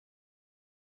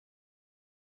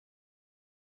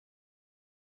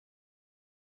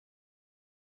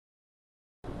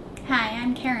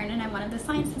I'm Karen and I'm one of the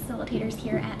science facilitators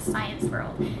here at Science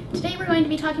World. Today we're going to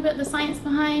be talking about the science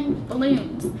behind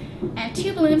balloons. I have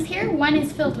two balloons here. One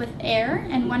is filled with air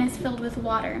and one is filled with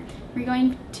water. We're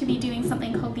going to be doing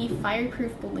something called the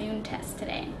fireproof balloon test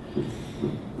today.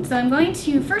 So I'm going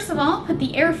to first of all put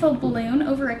the air-filled balloon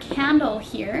over a candle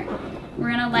here. We're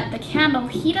going to let the candle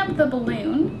heat up the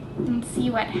balloon and see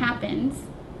what happens.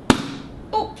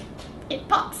 Oh, it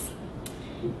pops.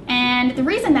 And the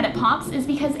reason that it pops is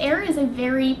because air is a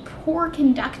very poor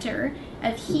conductor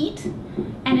of heat,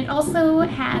 and it also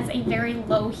has a very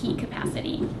low heat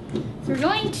capacity. So we're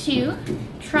going to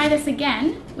try this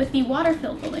again with the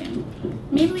water-filled balloon.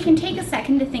 Maybe we can take a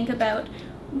second to think about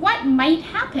what might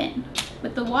happen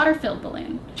with the water-filled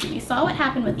balloon. We saw what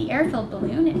happened with the air-filled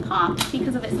balloon. It popped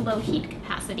because of its low heat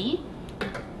capacity.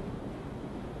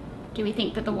 Do we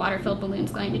think that the water-filled balloon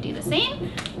is going to do the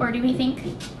same, or do we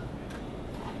think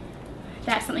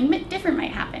that something different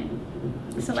might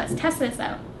happen? So let's test this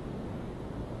out.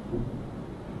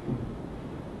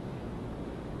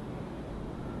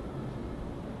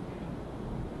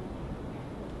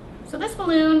 So this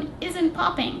balloon isn't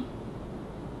popping.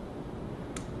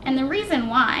 And the reason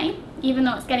why, even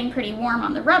though it's getting pretty warm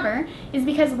on the rubber, is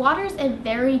because water is a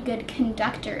very good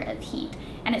conductor of heat,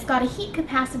 and it's got a heat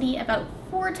capacity about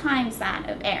 4 times that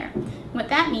of air. What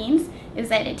that means is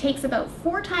that it takes about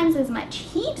 4 times as much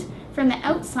heat from the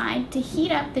outside to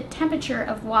heat up the temperature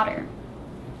of water.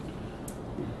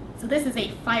 So this is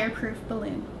a fireproof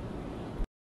balloon.